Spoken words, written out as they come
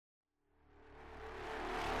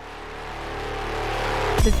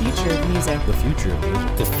The future of music. The future of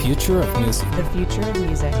music. The future of music. The future of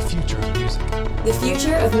music. The future of music. The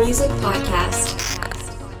Future of Music podcast.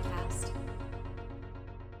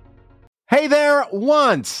 Hey there,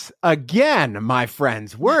 once again, my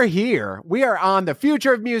friends. We're here. We are on the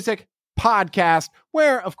Future of Music podcast,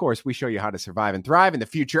 where, of course, we show you how to survive and thrive in the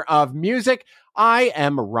future of music. I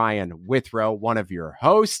am Ryan Withrow, one of your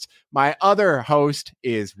hosts. My other host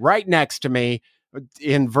is right next to me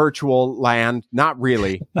in virtual land. Not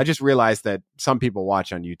really. I just realized that some people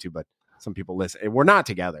watch on YouTube, but some people listen. We're not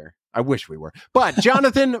together. I wish we were. But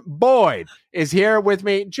Jonathan Boyd is here with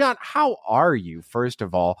me. John, how are you, first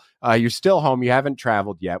of all? You're still home. You haven't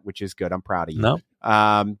traveled yet, which is good. I'm proud of you. No.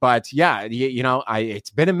 But yeah, it's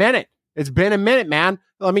been a minute. It's been a minute, man.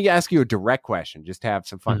 Let me ask you a direct question, just to have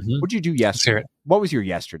some fun. Mm-hmm. What did you do yesterday? What was your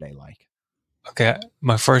yesterday like? Okay,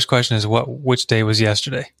 my first question is which day was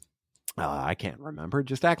yesterday? I can't remember.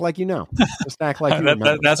 Just act like you know. Just act like you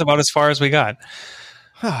remember. That's about as far as we got.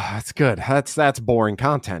 That's good. That's boring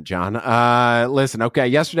content, John. Listen, okay,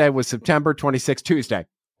 yesterday was September 26th,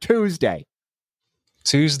 Tuesday.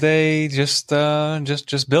 Tuesday, just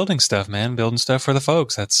building stuff, man. Building stuff for the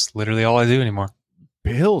folks. That's literally all I do anymore.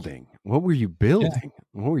 Building? What were you building? Yeah.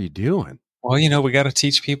 What were you doing? Well, we got to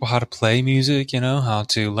teach people how to play music, how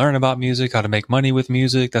to learn about music, how to make money with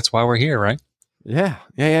music. That's why we're here, right? Yeah.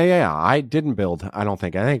 I didn't build, I don't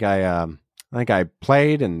think. I think I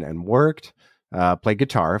played and worked. Played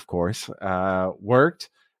guitar, of course, worked,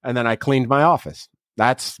 and then I cleaned my office.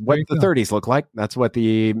 That's what the 30s look like. That's what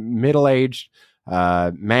the middle-aged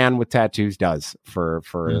man with tattoos does for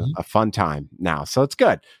a fun time now. So it's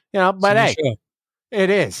good, but hey, it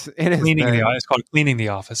is. It's called cleaning the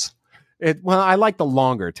office. I like the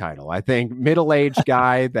longer title. I think middle-aged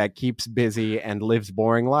guy that keeps busy and lives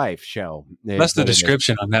boring life show. That's the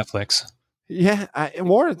description on Netflix. Yeah,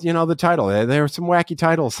 or the title. There are some wacky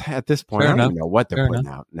titles at this point. I don't even know what they're putting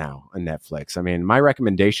out now on Netflix. I mean, my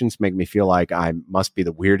recommendations make me feel like I must be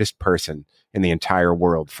the weirdest person in the entire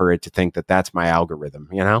world for it to think that that's my algorithm,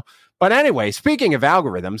 But anyway, speaking of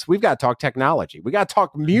algorithms, we've got to talk technology. We got to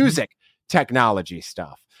talk music technology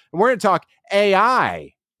stuff. And we're going to talk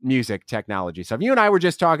AI music technology stuff. You and I were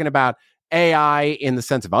just talking about AI in the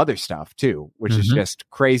sense of other stuff too, which is just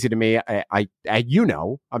crazy to me.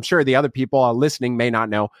 I'm sure the other people listening may not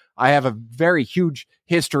know. I have a very huge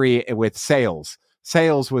history with sales.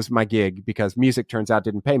 Sales was my gig because music turns out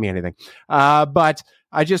didn't pay me anything. But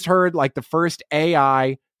I just heard like the first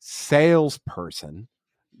AI salesperson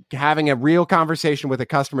having a real conversation with a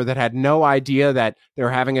customer that had no idea that they're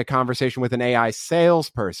having a conversation with an AI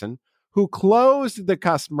salesperson who closed the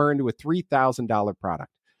customer into a $3,000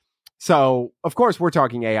 product. So, of course, we're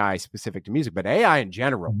talking AI specific to music, but AI in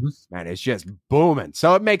general, man, it's just booming.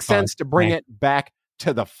 So it makes sense to bring it back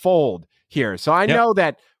to the fold here. So I know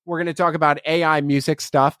that we're going to talk about AI music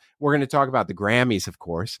stuff. We're going to talk about the Grammys, of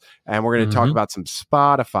course, and we're going to talk about some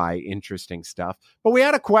Spotify interesting stuff. But we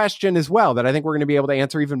had a question as well that I think we're going to be able to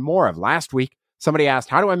answer even more of. Last week, somebody asked,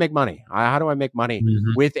 how do I make money? How do I make money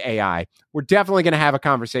with AI? We're definitely going to have a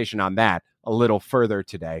conversation on that a little further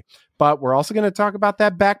today. But we're also going to talk about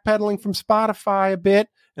that backpedaling from Spotify a bit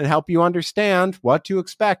and help you understand what to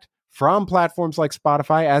expect from platforms like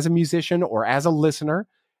Spotify as a musician or as a listener.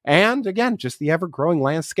 And again, just the ever-growing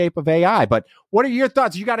landscape of AI. But what are your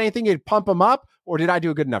thoughts? You got anything to pump them up, or did I do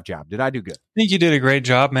a good enough job? Did I do good? I think you did a great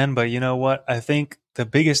job, man. But you know what? I think the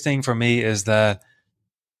biggest thing for me is that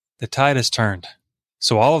the tide has turned.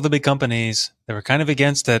 So all of the big companies that were kind of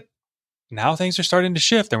against it, now things are starting to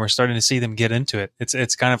shift and we're starting to see them get into it.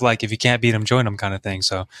 It's kind of like if you can't beat them, join them kind of thing.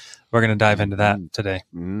 So we're going to dive into that today.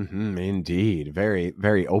 Indeed. Very,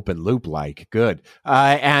 very open loop like. Good.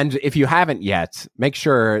 And if you haven't yet, make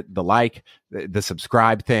sure the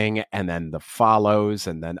subscribe thing and then the follows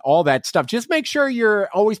and then all that stuff. Just make sure you're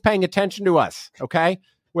always paying attention to us. Okay.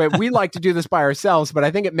 We like to do this by ourselves, but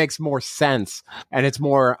I think it makes more sense and it's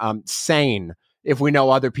more sane if we know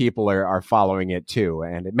other people are following it too.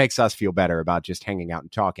 And it makes us feel better about just hanging out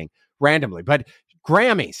and talking randomly. But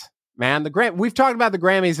Grammys, man, we've talked about the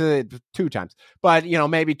Grammys 2 times, but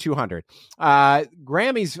maybe 200.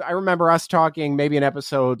 Grammys, I remember us talking maybe in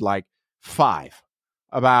episode like 5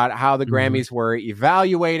 about how the Grammys were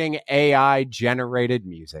evaluating AI generated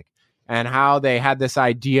music and how they had this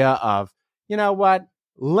idea of,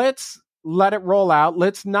 let's let it roll out.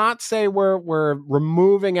 Let's not say we're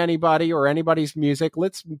removing anybody or anybody's music.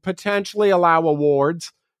 Let's potentially allow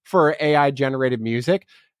awards for AI generated music.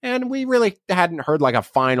 And we really hadn't heard like a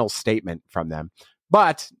final statement from them.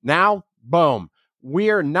 But now, boom,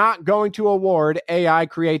 we're not going to award AI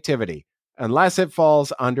creativity unless it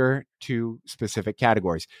falls under 2 specific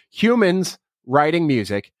categories. Humans writing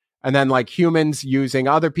music, and then like humans using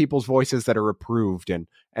other people's voices that are approved and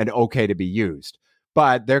okay to be used.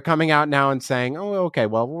 But they're coming out now and saying, oh, okay,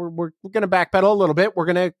 well, we're going to backpedal a little bit. We're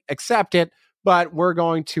going to accept it, but we're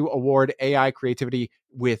going to award AI creativity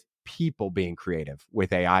with people being creative,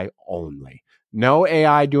 with AI only. No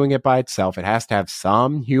AI doing it by itself. It has to have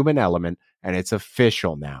some human element, and it's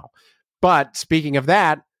official now. But speaking of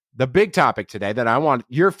that, the big topic today that I want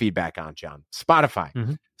your feedback on, John, Spotify.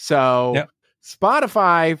 Mm-hmm. So yep.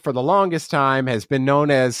 Spotify, for the longest time, has been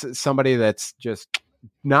known as somebody that's just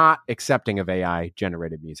not accepting of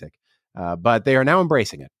AI-generated music. But they are now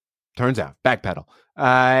embracing it. Turns out, backpedal.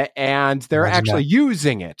 And they're actually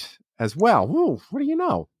using it as well. Ooh, what do you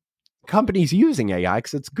know? Companies using AI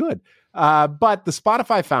because it's good. But the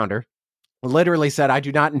Spotify founder literally said, I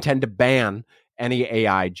do not intend to ban any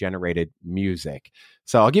AI-generated music.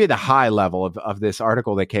 So I'll give you the high level of this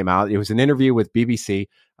article that came out. It was an interview with BBC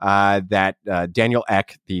that Daniel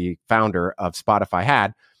Ek, the founder of Spotify,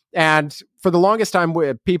 had. And for the longest time,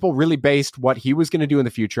 people really based what he was going to do in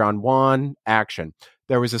the future on one action.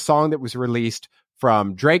 There was a song that was released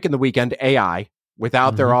from Drake and The Weeknd, AI,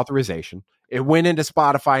 without their authorization. It went into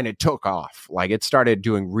Spotify and it took off. Like, it started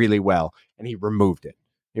doing really well, and he removed it.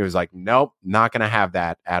 He was like, nope, not going to have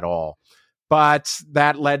that at all. But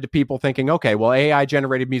that led to people thinking, okay, well, AI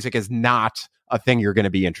generated music is not a thing you're going to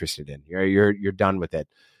be interested in. You're done with it.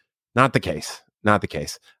 Not the case. Not the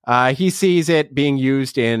case. He sees it being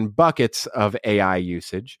used in buckets of AI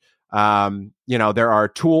usage. There are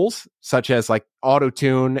tools such as like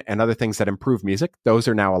auto-tune and other things that improve music. Those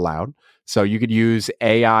are now allowed. So you could use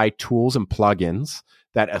AI tools and plugins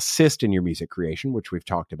that assist in your music creation, which we've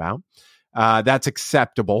talked about. That's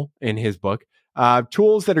acceptable in his book.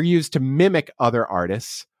 Tools that are used to mimic other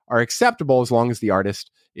artists are acceptable as long as the artist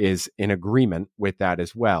is in agreement with that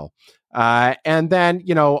as well. And then,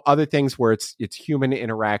 other things where it's human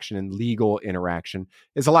interaction and legal interaction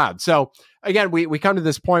is allowed. So again, we come to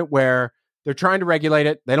this point where they're trying to regulate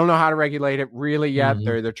it. They don't know how to regulate it really yet.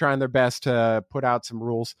 They're trying their best to put out some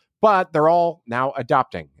rules, but they're all now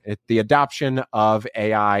adopting it. The adoption of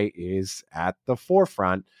AI is at the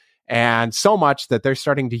forefront, and so much that they're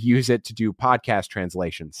starting to use it to do podcast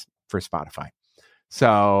translations for Spotify.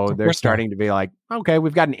 So they're starting to be like, okay,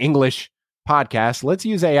 we've got an English podcast. Let's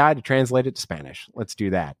use AI to translate it to Spanish. Let's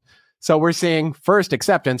do that. So we're seeing first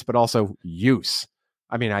acceptance, but also use.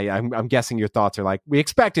 I mean, I'm guessing your thoughts are like, we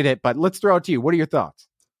expected it, but let's throw it to you. What are your thoughts?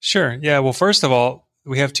 Sure. Yeah. Well, first of all,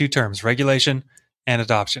 we have two terms, regulation and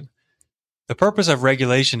adoption. The purpose of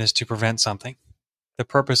regulation is to prevent something. The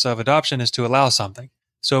purpose of adoption is to allow something.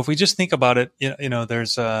 So if we just think about it,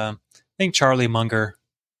 there's, I think Charlie Munger,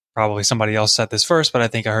 probably somebody else said this first, but I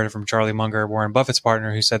think I heard it from Charlie Munger, Warren Buffett's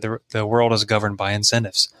partner, who said the world is governed by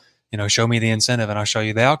incentives. Show me the incentive and I'll show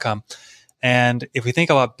you the outcome. And if we think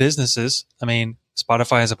about businesses, I mean,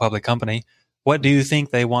 Spotify is a public company. What do you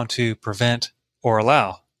think they want to prevent or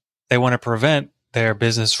allow? They want to prevent their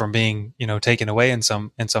business from being, taken away in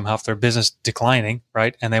some health, their business declining,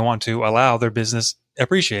 right? And they want to allow their business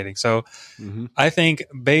appreciating. So I think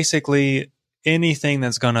basically anything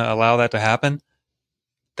that's going to allow that to happen,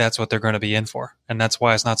 that's what they're going to be in for. And that's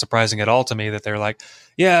why it's not surprising at all to me that they're like,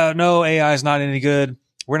 yeah, no, AI is not any good.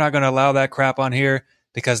 We're not going to allow that crap on here,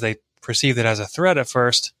 because they perceived it as a threat at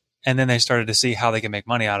first. And then they started to see how they can make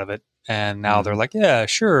money out of it. And now they're like, yeah,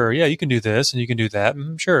 sure. Yeah, you can do this and you can do that.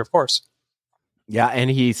 Sure, of course. Yeah. And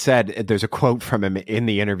he said, there's a quote from him in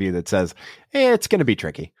the interview that says, it's going to be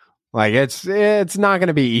tricky. Like, it's not going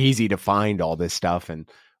to be easy to find all this stuff and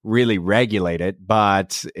really regulate it,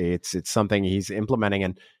 but it's something he's implementing.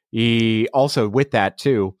 And he also, with that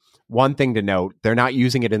too, one thing to note, they're not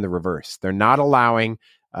using it in the reverse. They're not allowing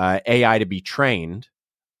AI to be trained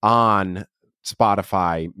on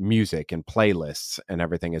Spotify music and playlists and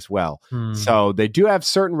everything as well. So they do have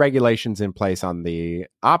certain regulations in place on the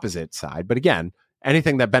opposite side. But again,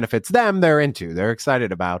 anything that benefits them, they're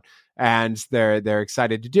excited about, and they're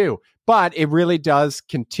excited to do. But it really does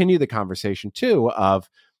continue the conversation too of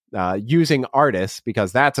using artists,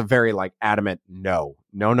 because that's a very adamant no,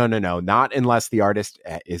 not unless the artist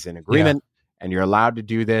is in agreement and you're allowed to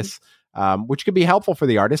do this, which could be helpful for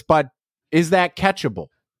the artist. But is that catchable?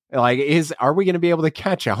 Are we going to be able to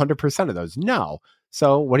catch 100% of those? No.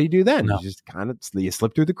 So what do you do then? No. You just you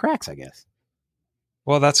slip through the cracks, I guess.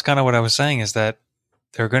 Well, that's kind of what I was saying, is that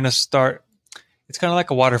they're going to start. It's kind of like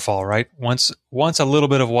a waterfall, right? Once a little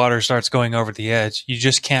bit of water starts going over the edge, you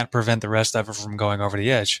just can't prevent the rest of it from going over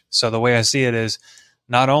the edge. So the way I see it is,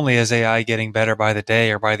 not only is AI getting better by the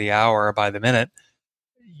day or by the hour or by the minute,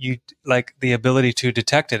 the ability to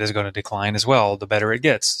detect it is going to decline as well, the better it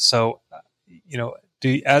gets. So,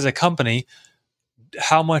 as a company,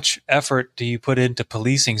 how much effort do you put into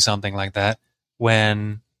policing something like that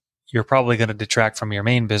when you're probably going to detract from your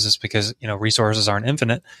main business because, resources aren't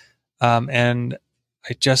infinite. And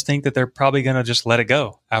I just think that they're probably going to just let it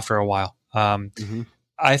go after a while.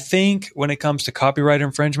 I think when it comes to copyright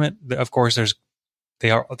infringement, of course,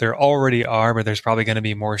 there already are, but there's probably going to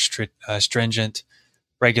be more stringent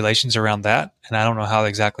regulations around that. And I don't know how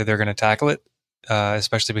exactly they're going to tackle it,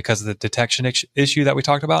 especially because of the detection issue that we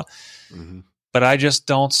talked about. But I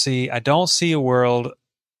don't see a world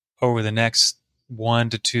over the next 1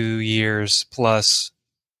 to 2 years plus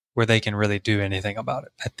where they can really do anything about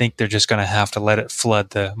it. I think they're just going to have to let it flood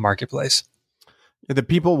the marketplace. The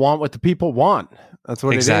people want what the people want. That's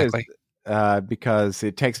what exactly. It is. Because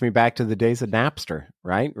it takes me back to the days of Napster,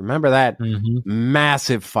 right? Remember that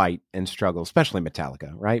massive fight and struggle, especially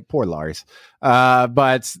Metallica, right? Poor Lars.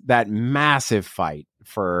 But that massive fight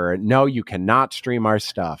for, no, you cannot stream our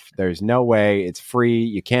stuff. There's no way. It's free.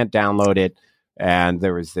 You can't download it. And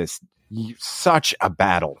there was such a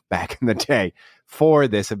battle back in the day for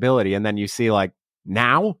this ability. And then you see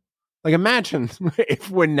now, imagine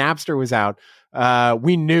if when Napster was out,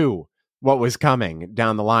 we knew what was coming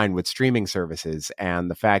down the line with streaming services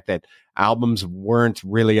and the fact that albums weren't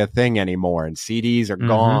really a thing anymore and CDs are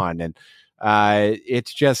gone. And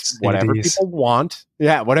it's just whatever people want.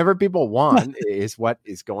 Yeah, whatever people want is what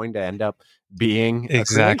is going to end up being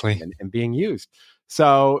exactly and being used.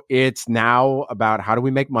 So it's now about how do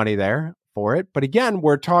we make money there for it. But again,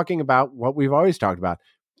 we're talking about what we've always talked about.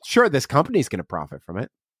 Sure, this company's going to profit from it.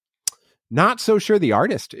 Not so sure the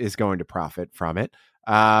artist is going to profit from it.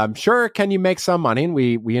 Sure, can you make some money? And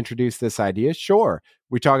we introduced this idea. Sure.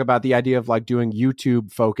 We talk about the idea of doing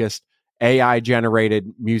YouTube-focused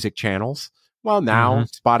AI-generated music channels. Well, now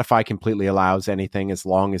Spotify completely allows anything as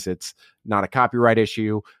long as it's not a copyright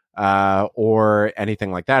issue or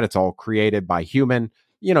anything like that. It's all created by human.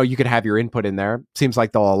 You could have your input in there. Seems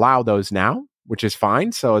like they'll allow those now, which is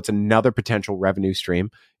fine. So it's another potential revenue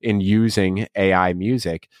stream in using AI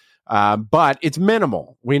music. But it's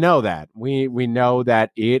minimal. We know that. We know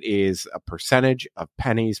that it is a percentage of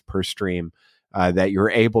pennies per stream that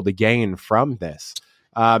you're able to gain from this.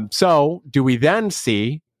 So do we then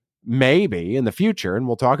see maybe in the future, and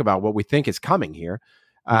we'll talk about what we think is coming here,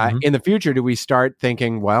 in the future, do we start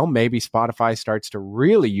thinking, well, maybe Spotify starts to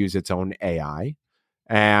really use its own AI,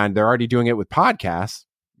 and they're already doing it with podcasts.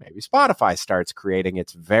 Maybe Spotify starts creating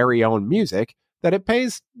its very own music that it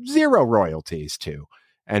pays zero royalties to.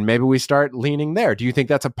 And maybe we start leaning there. Do you think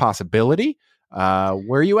that's a possibility?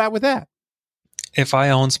 Where are you at with that? If I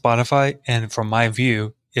own Spotify, and from my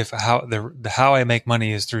view, how I make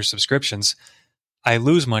money is through subscriptions, I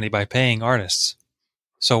lose money by paying artists.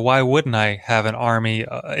 So why wouldn't I have an army,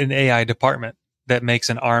 an AI department that makes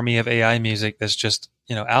an army of AI music that's just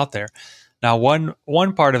out there? Now,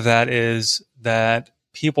 one part of that is that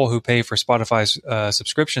people who pay for Spotify's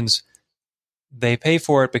subscriptions, they pay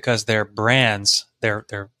for it because they're brands, they're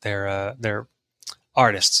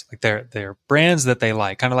artists, they're brands that they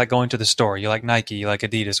like, kind of like going to the store. You like Nike, you like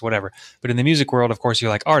Adidas, whatever. But in the music world, of course, you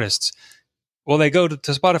like artists. Well, they go to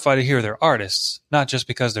Spotify to hear their artists, not just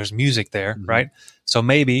because there's music there, right? So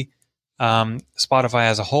maybe Spotify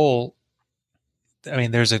as a whole,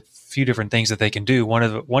 there's a few different things that they can do. One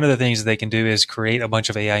of the things that they can do is create a bunch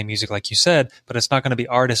of AI music, like you said, but it's not going to be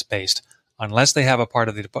artist based unless they have a part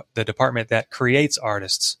of the department that creates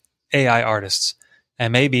artists, AI artists.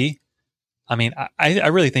 And maybe, I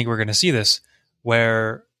really think we're going to see this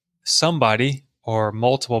where somebody or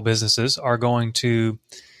multiple businesses are going to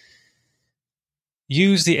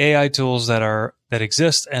use the AI tools that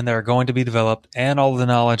exist and that are going to be developed and all of the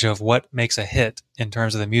knowledge of what makes a hit in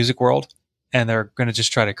terms of the music world. And they're going to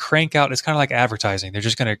just try to crank out, it's kind of like advertising. They're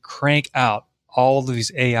just going to crank out all of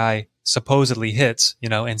these AI supposedly hits,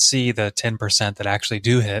 and see the 10% that actually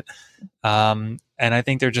do hit. And I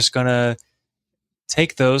think they're just going to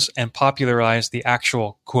take those and popularize the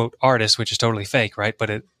actual quote artist, which is totally fake, right?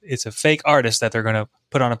 But it's a fake artist that they're going to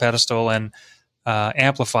put on a pedestal and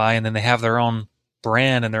amplify. And then they have their own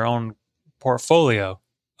brand and their own portfolio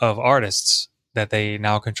of artists that they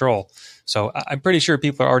now control. So I'm pretty sure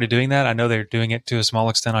people are already doing that. I know they're doing it to a small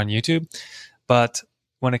extent on YouTube, but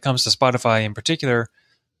when it comes to Spotify in particular,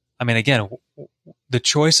 again, the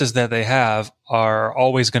choices that they have are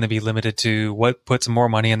always going to be limited to what puts more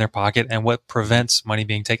money in their pocket and what prevents money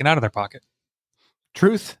being taken out of their pocket.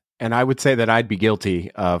 Truth. And I would say that I'd be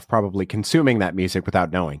guilty of probably consuming that music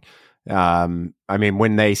without knowing.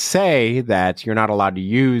 When they say that you're not allowed to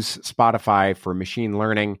use Spotify for machine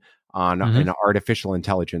learning on an artificial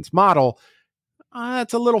intelligence model,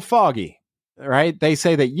 it's a little foggy, right? They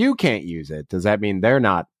say that you can't use it. Does that mean they're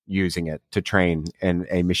not using it to train in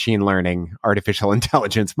a machine learning artificial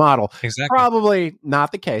intelligence model. Exactly. Probably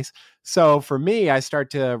not the case. So for me, I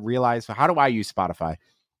start to realize, how do I use Spotify?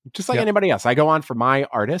 Just like anybody else. I go on for my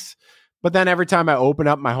artists, but then every time I open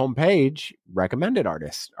up my homepage, recommended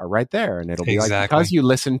artists are right there. And it'll be like, because you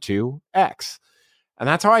listen to X. And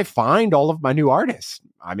that's how I find all of my new artists.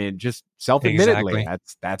 I mean, just self-admittedly,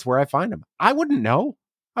 that's where I find them. I wouldn't know.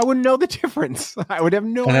 I wouldn't know the difference. I would have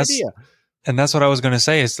no idea. And that's what I was going to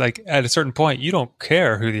say. It's like at a certain point, you don't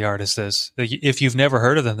care who the artist is. Like, if you've never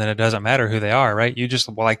heard of them, then it doesn't matter who they are, right? You just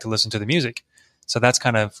like to listen to the music. So that's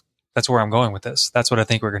where I'm going with this. That's what I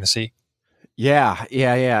think we're going to see. Yeah.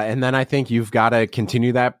 And then I think you've got to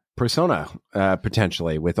continue that persona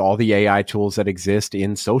potentially with all the AI tools that exist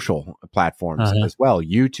in social platforms as well,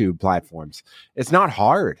 YouTube platforms. It's not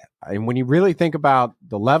hard. I mean, when you really think about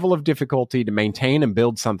the level of difficulty to maintain and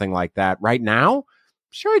build something like that right now,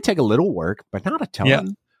 sure, it'd take a little work, but not a ton. Yeah.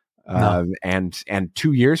 No. And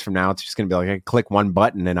 2 years from now, it's just going to be like, I click one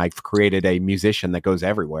button and I've created a musician that goes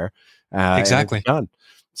everywhere. Exactly. And it's done.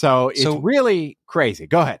 So it's really crazy.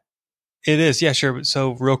 Go ahead. It is. Yeah, sure.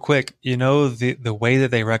 So real quick, the way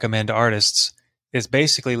that they recommend artists is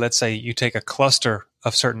basically, let's say you take a cluster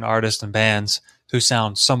of certain artists and bands who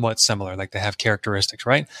sound somewhat similar, like they have characteristics,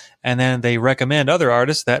 right? And then they recommend other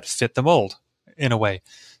artists that fit the mold in a way.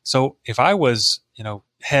 So if I was,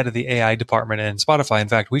 head of the AI department in Spotify, in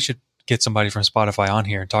fact, we should get somebody from Spotify on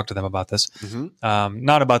here and talk to them about this.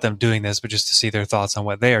 Not about them doing this, but just to see their thoughts on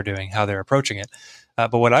what they are doing, how they're approaching it.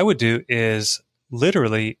 But what I would do is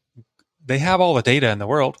literally, they have all the data in the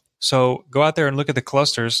world. So go out there and look at the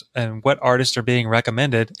clusters and what artists are being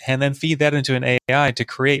recommended, and then feed that into an AI to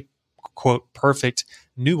create, quote, perfect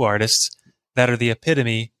new artists that are the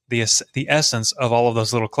epitome, the essence of all of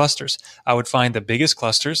those little clusters. I would find the biggest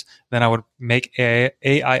clusters, then I would make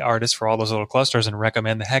AI artists for all those little clusters and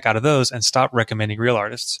recommend the heck out of those and stop recommending real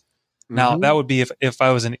artists. Now, that would be if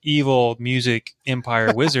I was an evil music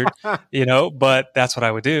empire wizard, but that's what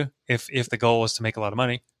I would do if the goal was to make a lot of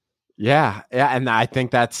money. Yeah. And I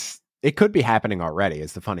think it could be happening already,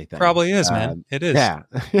 is the funny thing. Probably is, man. It is. Yeah.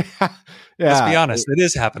 Let's be honest. It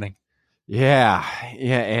is happening. Yeah.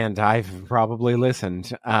 And I've probably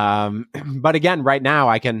listened. But again, right now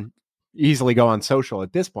I can easily go on social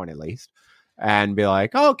at this point, at least, and be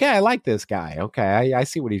like, oh, okay, I like this guy. Okay. I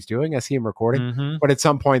see what he's doing. I see him recording. But at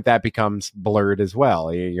some point that becomes blurred as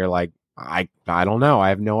well. You're like, I don't know. I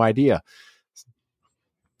have no idea.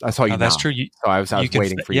 I saw you. That's true. So I was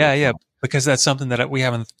waiting for you. Yeah. Because that's something that we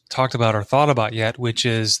haven't talked about or thought about yet, which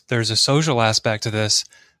is there's a social aspect to this,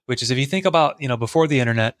 which is if you think about, before the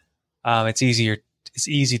internet, it's easy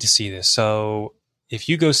to see this. So if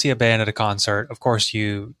you go see a band at a concert, of course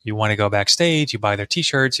you want to go backstage, you buy their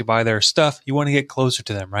t-shirts, you buy their stuff, you want to get closer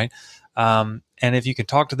to them, right? And if you can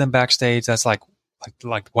talk to them backstage, that's like,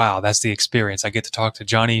 wow, that's the experience. I get to talk to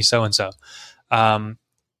Johnny so-and-so.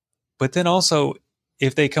 But then also,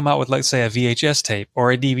 if they come out with, let's say, a VHS tape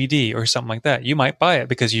or a DVD or something like that, you might buy it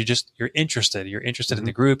because you're interested. You're interested in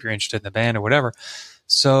the group, you're interested in the band or whatever.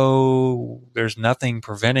 So there's nothing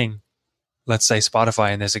preventing, let's say,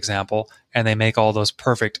 Spotify in this example, and they make all those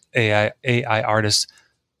perfect AI artists.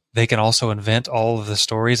 They can also invent all of the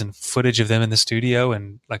stories and footage of them in the studio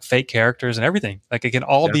and like fake characters and everything. Like it can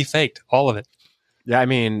all be faked, all of it. Yeah, I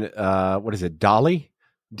mean, what is it? DALL-E?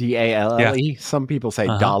 DALLE? Yeah. Some people say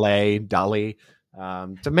Dolly.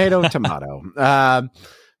 Tomato.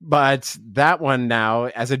 But that one now,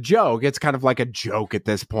 as a joke, it's kind of like a joke at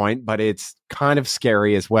this point, but it's kind of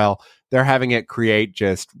scary as well. They're having it create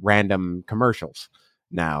just random commercials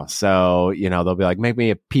now. So, they'll be like, make me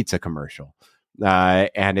a pizza commercial.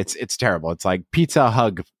 And it's terrible. It's like Pizza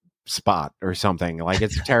Hug Spot or something. Like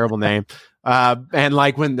it's a terrible name. And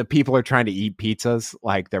like when the people are trying to eat pizzas,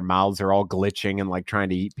 like their mouths are all glitching and like trying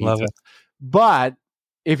to eat pizza. But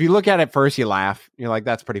if you look at it first, you laugh. You're like,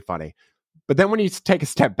 that's pretty funny. But then when you take a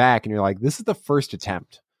step back and you're like, this is the first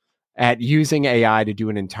attempt at using AI to do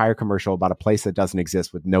an entire commercial about a place that doesn't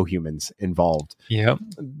exist with no humans involved. Yep.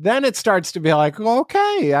 Then it starts to be like,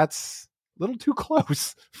 okay, that's a little too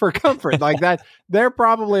close for comfort. Like that, they're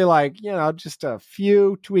probably like, just a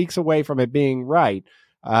few tweaks away from it being right.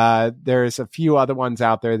 There's a few other ones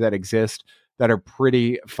out there that exist that are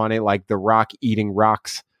pretty funny, like The Rock eating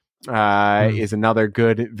rocks. Is another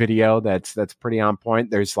good video that's pretty on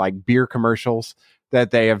point. There's like beer commercials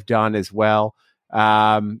that they have done as well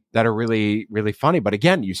that are really, really funny. But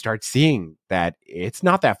again, you start seeing that it's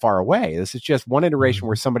not that far away. This is just one iteration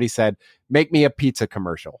where somebody said, make me a pizza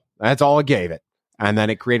commercial. That's all it gave it. And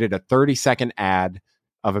then it created a 30-second ad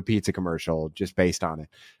of a pizza commercial just based on it.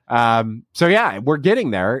 So yeah, we're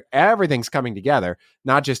getting there. Everything's coming together,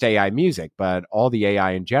 not just AI music, but all the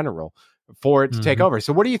AI in general for it to take over.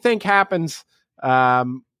 So what do you think happens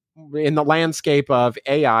in the landscape of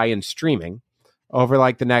AI and streaming over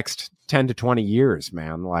like the next 10 to 20 years,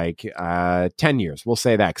 man? Like 10 years, we'll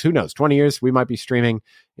say that. 'Cause who knows? 20 years, we might be streaming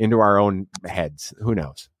into our own heads. Who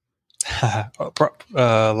knows? A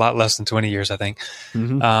lot less than 20 years, I think.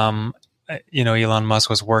 Elon Musk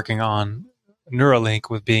was working on Neuralink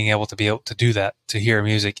with being able to do that, to hear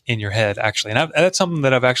music in your head, actually. And that's something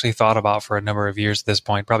that I've actually thought about for a number of years at this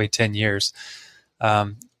point, probably 10 years.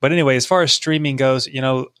 But anyway, as far as streaming goes,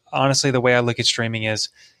 honestly, the way I look at streaming is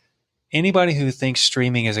anybody who thinks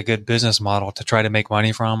streaming is a good business model to try to make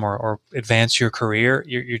money from or advance your career,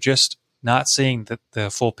 you're just not seeing the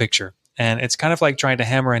full picture. And it's kind of like trying to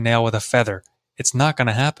hammer a nail with a feather. It's not going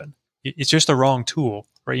to happen. It's just the wrong tool,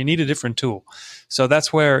 right? You need a different tool. So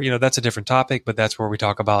that's where, that's a different topic, but that's where we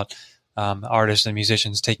talk about artists and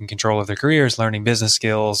musicians taking control of their careers, learning business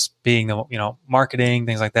skills, being the, marketing,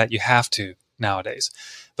 things like that. You have to nowadays.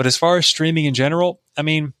 But as far as streaming in general,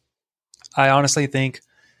 I honestly think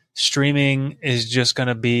streaming is just going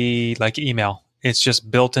to be like email. It's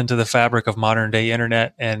just built into the fabric of modern day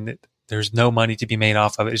internet, and there's no money to be made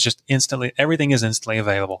off of it. It's just everything is instantly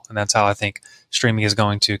available. And that's how I think streaming is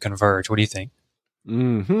going to converge. What do you think?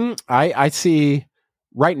 I see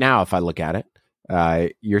right now, if I look at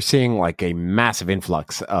it, you're seeing like a massive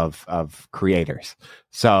influx of creators.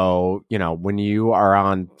 So, when you are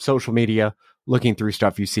on social media looking through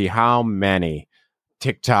stuff, you see how many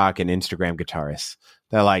TikTok and Instagram guitarists,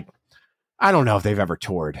 they're like, I don't know if they've ever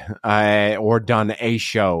toured or done a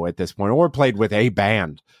show at this point or played with a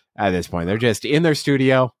band at this point. They're just in their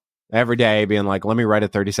studio every day being like, let me write a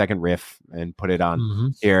 30-second riff and put it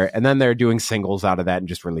on here. And then they're doing singles out of that and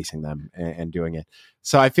just releasing them and doing it.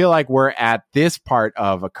 So I feel like we're at this part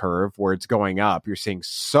of a curve where it's going up. You're seeing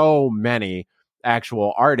so many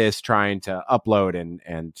actual artists trying to upload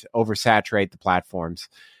and oversaturate the platforms.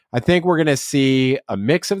 I think we're going to see a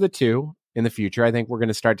mix of the two in the future. I think we're going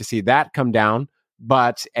to start to see that come down,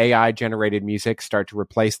 but AI generated music start to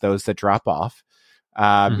replace those that drop off.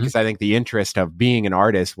 Because I think the interest of being an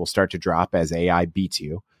artist will start to drop as AI beats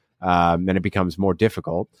you. Then it becomes more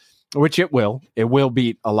difficult, which it will. It will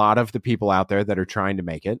beat a lot of the people out there that are trying to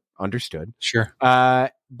make it. Understood. Sure.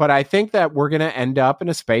 But I think that we're going to end up in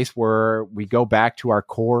a space where we go back to our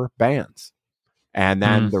core bands. And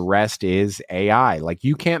then the rest is AI. Like,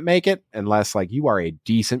 you can't make it unless like you are a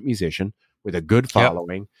decent musician with a good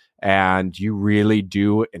following. Yep. And you really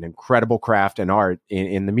do an incredible craft and art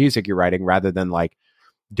in the music you're writing, rather than like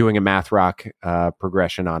doing a math rock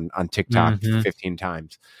progression on TikTok 15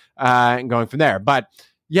 times and going from there. But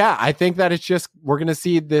yeah, I think that it's just, we're going to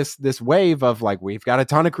see this wave of like, we've got a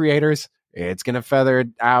ton of creators. It's going to feather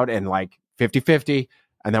out and like 50-50.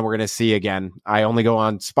 And then we're going to see again, I only go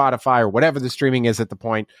on Spotify or whatever the streaming is at the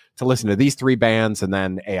point to listen to these three bands and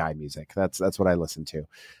then AI music. That's what I listen to.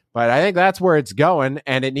 But I think that's where it's going,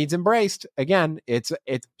 and it needs embraced. Again, it's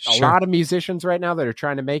a lot of musicians right now that are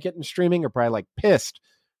trying to make it in streaming are probably like pissed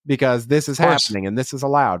because this is happening and this is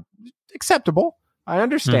allowed. Acceptable. I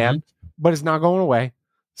understand, but it's not going away.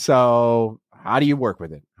 So how do you work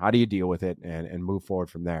with it? How do you deal with it and move forward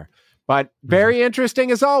from there? But very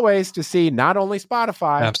interesting as always to see not only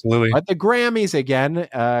Spotify, absolutely, but the Grammys again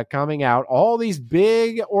coming out, all these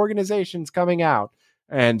big organizations coming out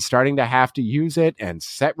and starting to have to use it and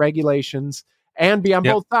set regulations and be on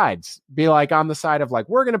both sides. Be like on the side of like,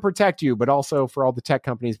 we're going to protect you, but also for all the tech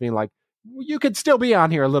companies being like, you could still be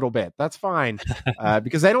on here a little bit. That's fine.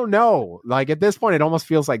 Because they don't know. Like at this point, it almost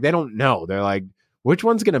feels like they don't know. They're like, which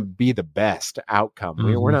one's going to be the best outcome?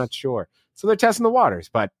 We're not sure. So they're testing the waters.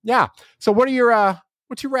 But yeah. So what's your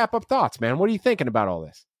wrap up thoughts, man? What are you thinking about all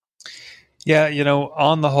this? Yeah,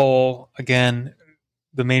 on the whole, again,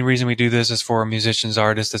 the main reason we do this is for musicians,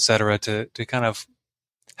 artists, etc., to kind of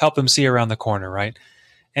help them see around the corner, right?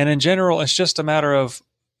 And in general, it's just a matter of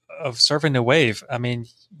surfing the wave. I mean,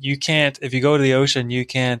 you can't, if you go to the ocean, you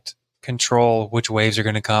can't control which waves are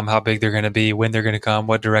going to come, how big they're going to be, when they're going to come,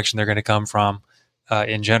 what direction they're going to come from.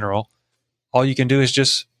 In general, all you can do is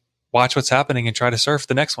just watch what's happening and try to surf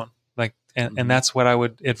the next one. Like, and that's what I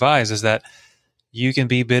would advise, is that you can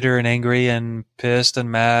be bitter and angry and pissed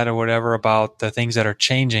and mad or whatever about the things that are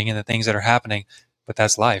changing and the things that are happening, but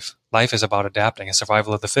that's life. Life is about adapting and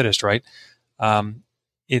survival of the fittest, right?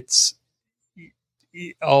 It's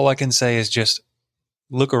all I can say is just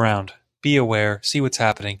look around, be aware, see what's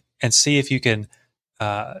happening, and see if you can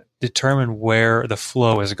determine where the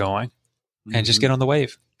flow is going, and just get on the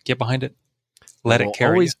wave, get behind it. let it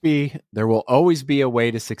carry you. There will always be a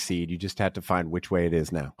way to succeed. You just have to find which way it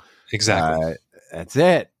is now. Exactly. That's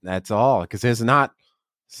it. That's all. Because it's not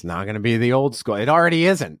going to be the old school. It already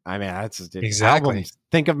isn't. I mean, that's exactly. Albums.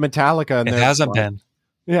 Think of Metallica. And it hasn't been.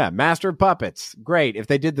 Yeah, Master of Puppets. Great. If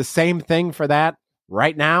they did the same thing for that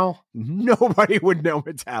right now, nobody would know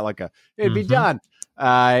Metallica. It'd be done.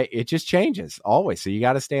 It just changes always. So you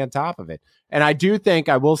got to stay on top of it. And I do think,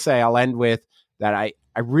 I will say, I'll end with that. I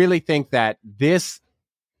really think that this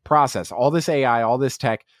process, all this AI, all this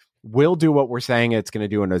tech will do what we're saying it's going to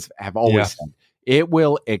do, and have always said. It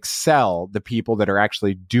will excel the people that are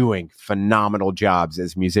actually doing phenomenal jobs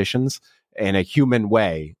as musicians in a human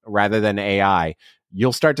way rather than AI.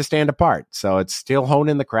 You'll start to stand apart. So it's still hone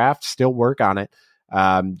in the craft, still work on it.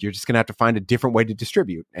 You're just going to have to find a different way to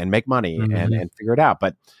distribute and make money and figure it out.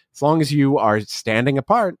 But as long as you are standing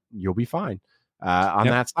apart, you'll be fine on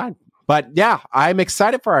that side. But yeah, I'm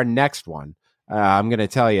excited for our next one. I'm going to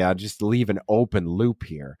tell you, I'll just leave an open loop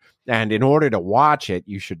here. And in order to watch it,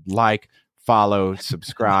 you should follow,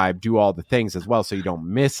 subscribe, do all the things as well so you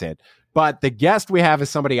don't miss it. But the guest we have is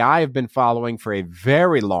somebody I have been following for a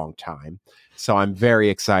very long time. So I'm very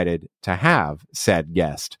excited to have said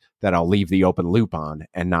guest that I'll leave the open loop on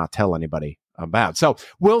and not tell anybody about. So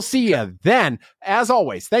we'll see you then. As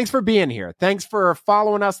always, thanks for being here. Thanks for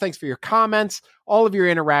following us. Thanks for your comments, all of your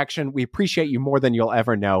interaction. We appreciate you more than you'll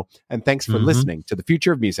ever know. And thanks for listening to the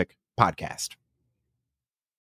Future of Music podcast.